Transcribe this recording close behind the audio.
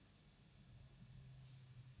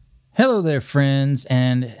Hello there, friends,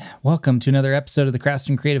 and welcome to another episode of the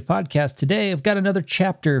Craftsman Creative Podcast. Today, I've got another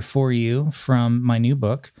chapter for you from my new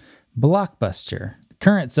book, Blockbuster. The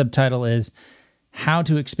current subtitle is How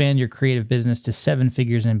to Expand Your Creative Business to Seven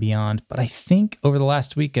Figures and Beyond. But I think over the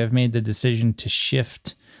last week, I've made the decision to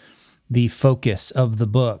shift the focus of the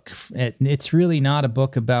book. It's really not a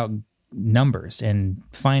book about numbers and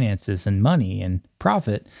finances and money and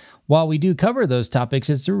profit. While we do cover those topics,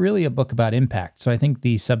 it's really a book about impact. So I think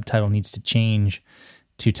the subtitle needs to change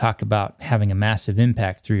to talk about having a massive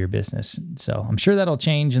impact through your business. So I'm sure that'll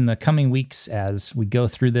change in the coming weeks as we go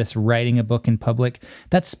through this, writing a book in public.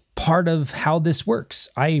 That's part of how this works.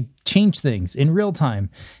 I change things in real time,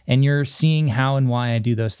 and you're seeing how and why I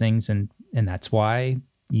do those things. And that's why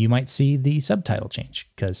you might see the subtitle change,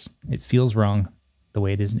 because it feels wrong the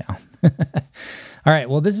way it is now. All right.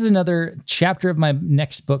 Well, this is another chapter of my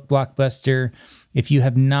next book, Blockbuster. If you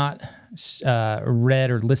have not read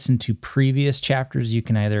or listened to previous chapters, you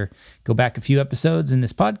can either go back a few episodes in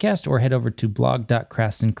this podcast or head over to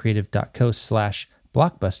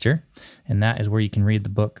blog.craftsmancreative.co/blockbuster. And that is where you can read the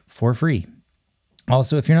book for free.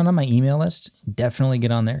 Also, if you're not on my email list, definitely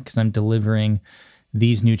get on there, because I'm delivering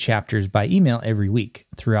these new chapters by email every week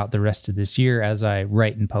throughout the rest of this year as I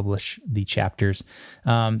write and publish the chapters.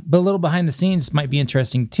 But a little behind the scenes might be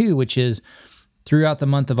interesting too, which is throughout the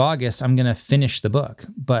month of August, I'm going to finish the book,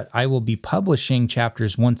 but I will be publishing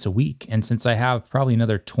chapters once a week. And since I have probably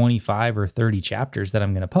another 25 or 30 chapters that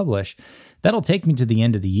I'm going to publish, that'll take me to the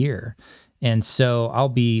end of the year. And so I'll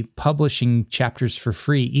be publishing chapters for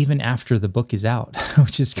free even after the book is out,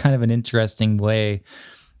 which is kind of an interesting way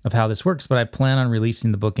of how this works. But I plan on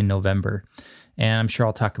releasing the book in November, and I'm sure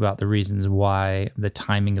I'll talk about the reasons why the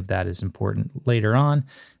timing of that is important later on.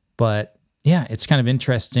 But yeah, it's kind of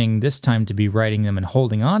interesting this time to be writing them and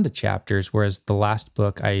holding on to chapters, whereas the last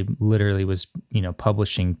book I literally was,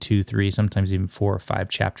 publishing 2, 3, sometimes even 4 or 5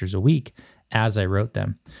 chapters a week as I wrote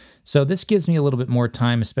them. So this gives me a little bit more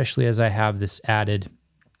time, especially as I have this added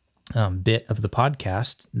bit of the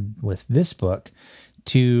podcast with this book,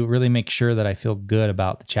 to really make sure that I feel good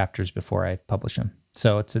about the chapters before I publish them.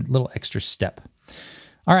 So it's a little extra step.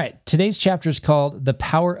 All right, today's chapter is called The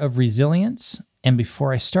Power of Resilience. And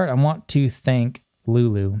before I start, I want to thank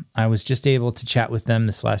Lulu. I was just able to chat with them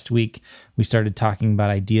this last week. We started talking about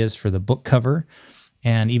ideas for the book cover.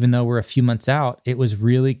 And even though we're a few months out, it was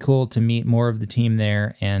really cool to meet more of the team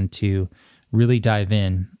there and to really dive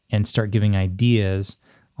in and start giving ideas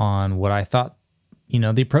on what I thought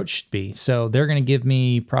the approach should be. So they're going to give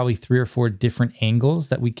me probably 3 or 4 different angles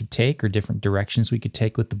that we could take, or different directions we could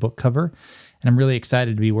take with the book cover. And I'm really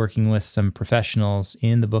excited to be working with some professionals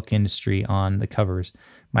in the book industry on the covers.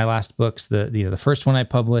 My last books, the first one I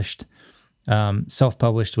published,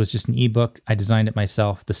 self-published, was just an ebook. I designed it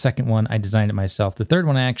myself. The second one, I designed it myself. The third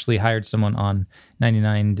one, I actually hired someone on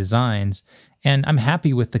 99 Designs, and I'm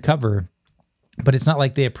happy with the cover, but it's not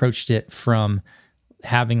like they approached it from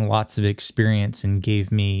having lots of experience and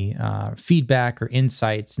gave me feedback or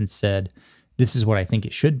insights and said, this is what I think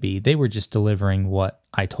it should be. They were just delivering what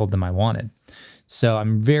I told them I wanted. So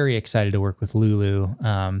I'm very excited to work with Lulu.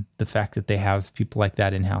 The fact that they have people like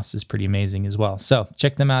that in-house is pretty amazing as well. So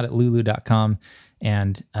check them out at lulu.com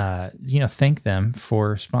and thank them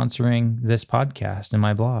for sponsoring this podcast and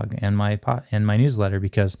my blog and my newsletter,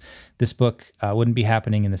 because this book wouldn't be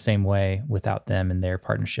happening in the same way without them and their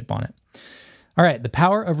partnership on it. All right, the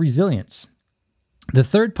power of resilience. The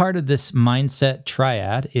third part of this mindset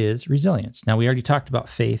triad is resilience. Now, we already talked about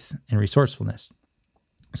faith and resourcefulness.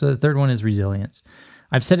 So the third one is resilience.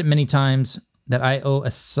 I've said it many times that I owe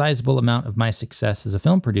a sizable amount of my success as a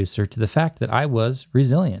film producer to the fact that I was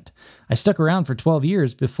resilient. I stuck around for 12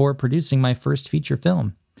 years before producing my first feature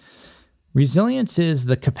film. Resilience is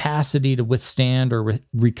the capacity to withstand or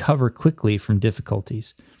recover quickly from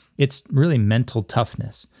difficulties. It's really mental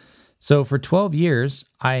toughness. So for 12 years,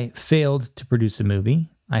 I failed to produce a movie.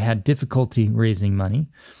 I had difficulty raising money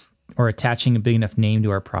or attaching a big enough name to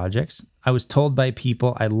our projects. I was told by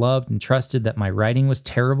people I loved and trusted that my writing was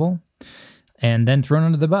terrible, and then thrown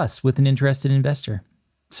under the bus with an interested investor.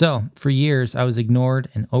 So for years, I was ignored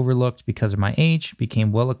and overlooked because of my age,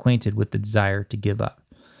 became well acquainted with the desire to give up.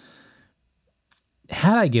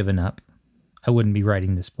 Had I given up, I wouldn't be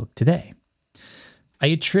writing this book today. I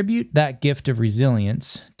attribute that gift of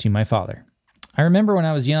resilience to my father. I remember when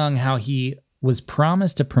I was young how he was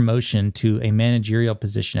promised a promotion to a managerial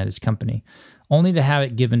position at his company, only to have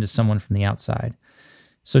it given to someone from the outside.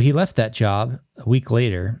 So he left that job a week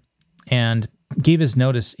later and gave his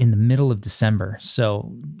notice in the middle of December.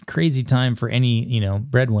 So crazy time for any,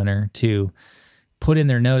 breadwinner to put in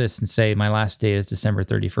their notice and say, my last day is December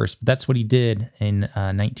 31st. But that's what he did in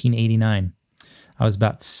 1989. I was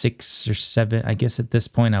about 6 or 7. I guess at this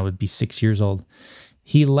point I would be 6 years old.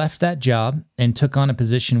 He left that job and took on a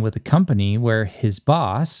position with a company where his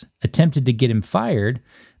boss attempted to get him fired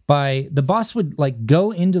by the boss would like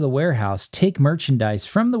go into the warehouse, take merchandise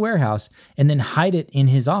from the warehouse, and then hide it in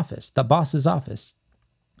his office, the boss's office.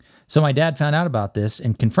 So my dad found out about this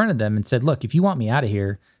and confronted them and said, look, if you want me out of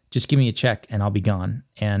here, just give me a check and I'll be gone.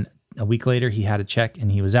 And a week later, he had a check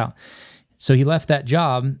and he was out. So he left that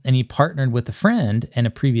job and he partnered with a friend and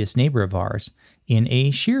a previous neighbor of ours in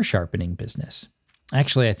a shear sharpening business.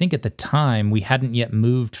 Actually, I think at the time we hadn't yet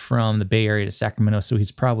moved from the Bay Area to Sacramento, so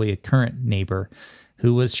he's probably a current neighbor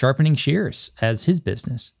who was sharpening shears as his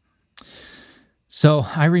business. So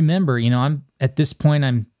I remember, I'm at this point,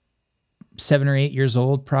 I'm 7 or 8 years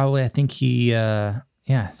old, probably. I think I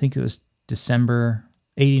think it was December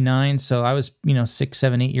 89. So I was, 6,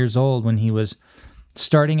 7, 8 years old when he was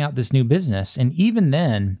starting out this new business. And even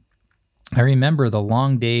then, I remember the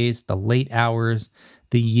long days, the late hours,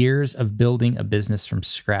 the years of building a business from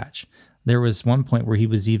scratch. There was one point where he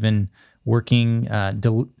was even working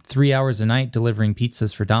 3 hours a night delivering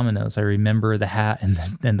pizzas for Domino's. I remember the hat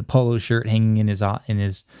and the polo shirt hanging in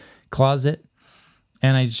his closet.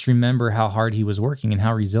 And I just remember how hard he was working and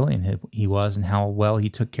how resilient he was and how well he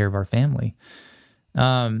took care of our family.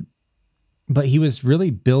 But he was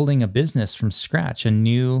really building a business from scratch, a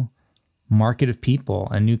new market of people,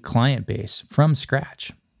 a new client base from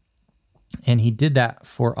scratch. And he did that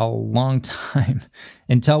for a long time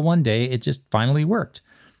until one day it just finally worked.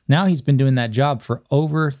 Now he's been doing that job for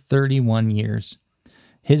over 31 years.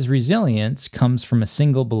 His resilience comes from a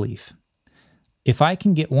single belief. If I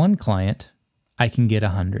can get one client, I can get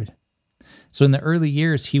 100. So in the early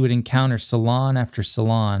years, he would encounter salon after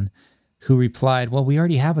salon who replied, well, we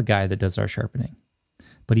already have a guy that does our sharpening.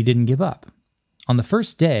 But he didn't give up. On the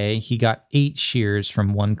first day, he got 8 shears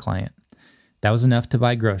from one client. That was enough to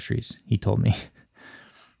buy groceries, he told me.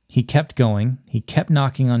 He kept going. He kept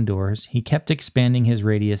knocking on doors. He kept expanding his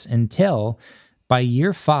radius until by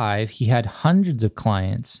year 5, he had hundreds of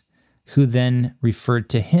clients who then referred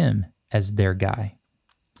to him as their guy.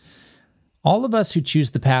 All of us who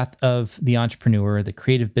choose the path of the entrepreneur, the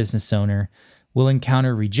creative business owner, will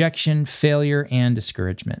encounter rejection, failure, and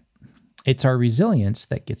discouragement. It's our resilience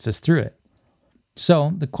that gets us through it.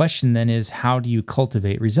 So the question then is, how do you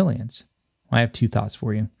cultivate resilience? I have 2 thoughts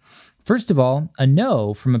for you. First of all, a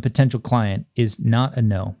no from a potential client is not a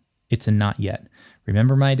no. It's a not yet.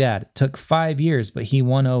 Remember my dad. It took 5 years, but he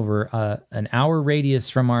won over an hour radius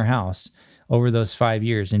from our house over those 5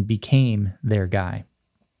 years and became their guy.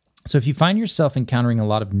 So if you find yourself encountering a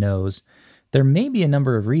lot of no's, there may be a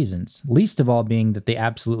number of reasons, least of all being that they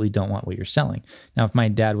absolutely don't want what you're selling. Now, if my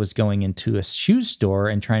dad was going into a shoe store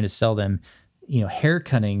and trying to sell them, hair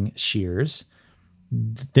cutting shears,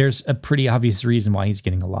 there's a pretty obvious reason why he's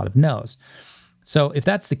getting a lot of no's. So if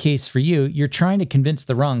that's the case for you, you're trying to convince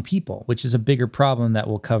the wrong people, which is a bigger problem that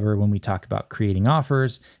we'll cover when we talk about creating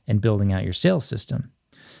offers and building out your sales system.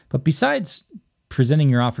 But besides presenting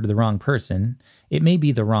your offer to the wrong person, it may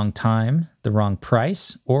be the wrong time, the wrong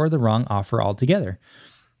price, or the wrong offer altogether.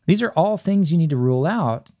 These are all things you need to rule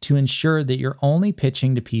out to ensure that you're only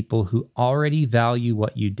pitching to people who already value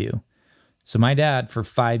what you do. So my dad, for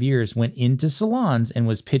 5 years, went into salons and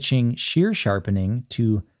was pitching shear sharpening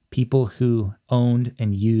to people who owned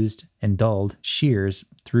and used and dulled shears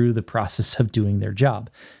through the process of doing their job.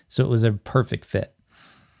 So it was a perfect fit.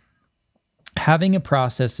 Having a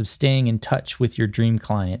process of staying in touch with your dream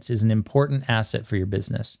clients is an important asset for your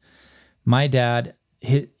business. My dad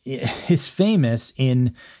is famous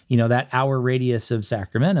in, that hour radius of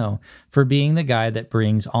Sacramento for being the guy that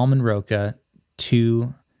brings almond roca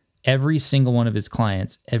to every single one of his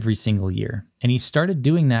clients every single year. And he started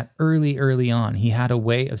doing that early on. He had a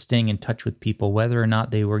way of staying in touch with people, whether or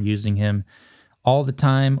not they were using him all the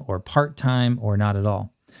time or part-time or not at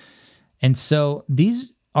all. And so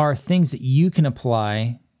these are things that you can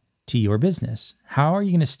apply to your business. How are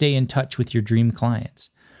you going to stay in touch with your dream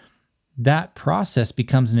clients? That process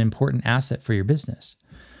becomes an important asset for your business.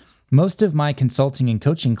 Most of my consulting and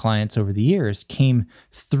coaching clients over the years came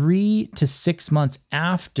 3 to 6 months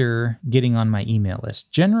after getting on my email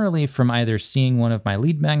list, generally from either seeing one of my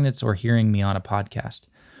lead magnets or hearing me on a podcast.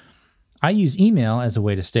 I use email as a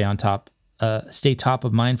way to stay top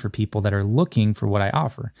of mind for people that are looking for what I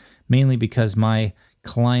offer, mainly because my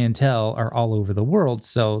clientele are all over the world.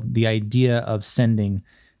 So the idea of sending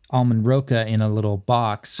almond roca in a little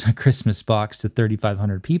box, a Christmas box, to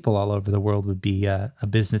 3,500 people all over the world would be a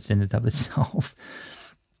business in and of itself.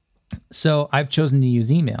 So I've chosen to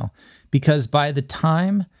use email because by the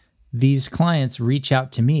time these clients reach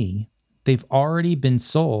out to me, they've already been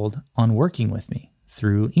sold on working with me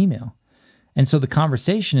through email. And so the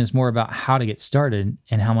conversation is more about how to get started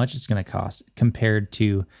and how much it's going to cost compared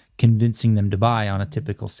to convincing them to buy on a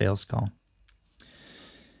typical sales call.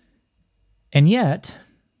 And yet,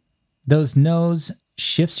 those no's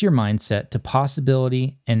shifts your mindset to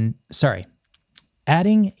possibility and,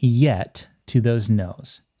 adding yet to those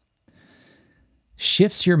no's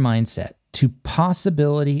shifts your mindset to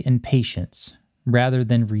possibility and patience rather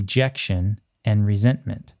than rejection and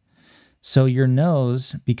resentment. So your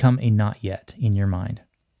no's become a not yet in your mind.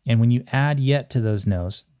 And when you add yet to those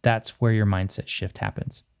no's, that's where your mindset shift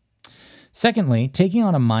happens. Secondly, taking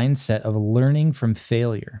on a mindset of learning from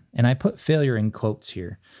failure. And I put failure in quotes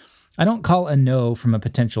here. I don't call a no from a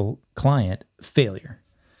potential client failure,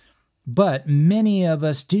 but many of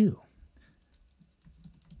us do.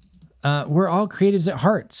 We're all creatives at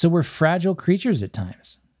heart, so we're fragile creatures at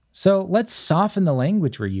times. So let's soften the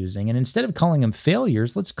language we're using, and instead of calling them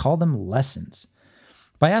failures, let's call them lessons.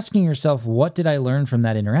 By asking yourself, what did I learn from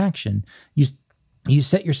that interaction? You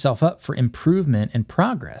set yourself up for improvement and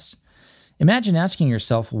progress. Imagine asking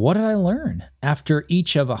yourself, what did I learn after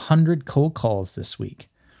each of 100 cold calls this week?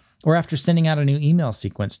 Or after sending out a new email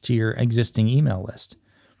sequence to your existing email list?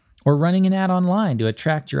 Or running an ad online to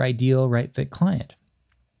attract your ideal right fit client?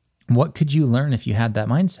 What could you learn if you had that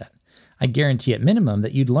mindset? I guarantee at minimum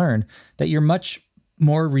that you'd learn that you're much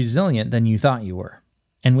more resilient than you thought you were.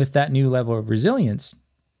 And with that new level of resilience,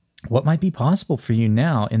 what might be possible for you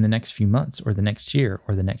now in the next few months or the next year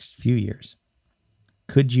or the next few years?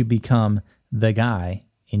 Could you become the guy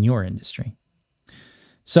in your industry?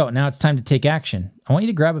 So now it's time to take action. I want you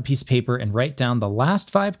to grab a piece of paper and write down the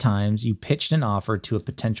last 5 times you pitched an offer to a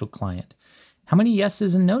potential client. How many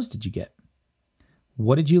yeses and nos did you get?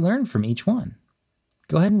 What did you learn from each one?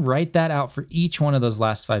 Go ahead and write that out for each one of those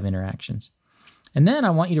last 5 interactions. And then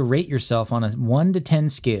I want you to rate yourself on a 1 to 10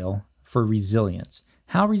 scale for resilience.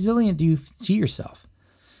 How resilient do you see yourself?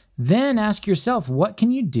 Then ask yourself, what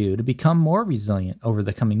can you do to become more resilient over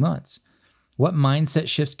the coming months? What mindset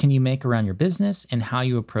shifts can you make around your business and how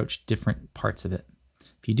you approach different parts of it?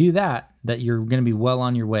 If you do that you're going to be well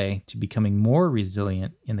on your way to becoming more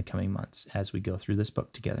resilient in the coming months as we go through this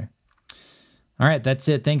book together. All right, that's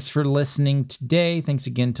it. Thanks for listening today. Thanks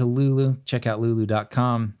again to Lulu. Check out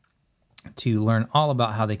lulu.com to learn all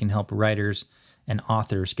about how they can help writers and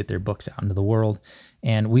authors get their books out into the world.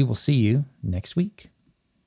 And we will see you next week.